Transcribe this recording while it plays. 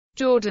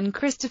Jordan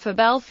Christopher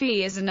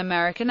Belfi is an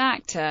American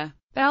actor.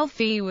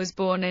 Belfi was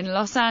born in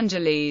Los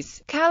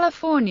Angeles,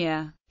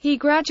 California. He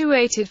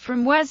graduated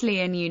from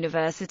Wesleyan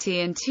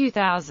University in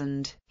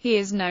 2000. He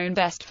is known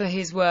best for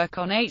his work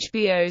on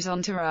HBO's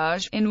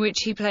Entourage, in which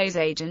he plays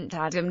Agent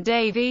Adam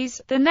Davies,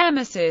 the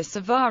nemesis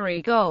of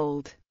Ari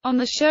Gold. On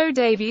the show,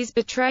 Davies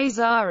betrays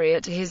Ari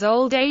at his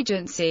old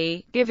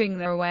agency, giving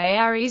away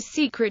Ari's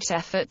secret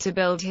effort to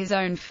build his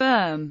own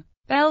firm.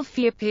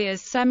 Belfi appears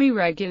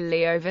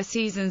semi-regularly over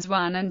seasons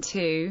 1 and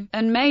 2,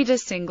 and made a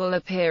single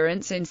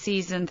appearance in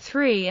season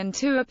 3 and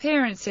 2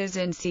 appearances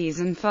in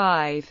season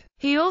 5.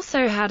 He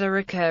also had a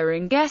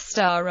recurring guest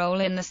star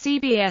role in the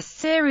CBS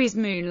series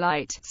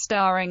Moonlight,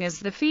 starring as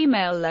the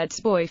female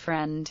lead's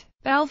boyfriend.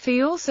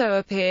 Belfi also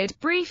appeared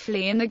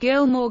briefly in the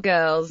Gilmore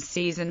Girls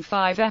season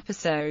 5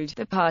 episode,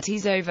 The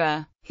Party's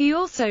Over. He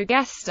also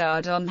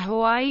guest-starred on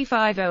Hawaii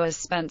Five-0 as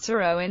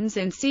Spencer Owens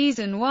in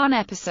season 1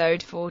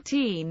 episode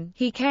 14,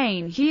 He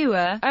Kane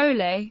Hua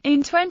Ole.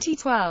 In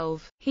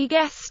 2012, he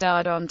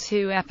guest-starred on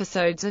 2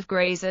 episodes of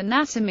Grey's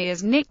Anatomy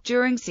as Nick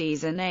during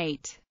season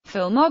 8.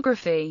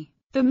 Filmography: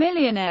 The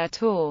Millionaire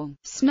Tour,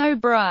 Snow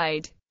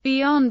Bride,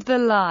 Beyond the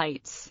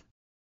Lights.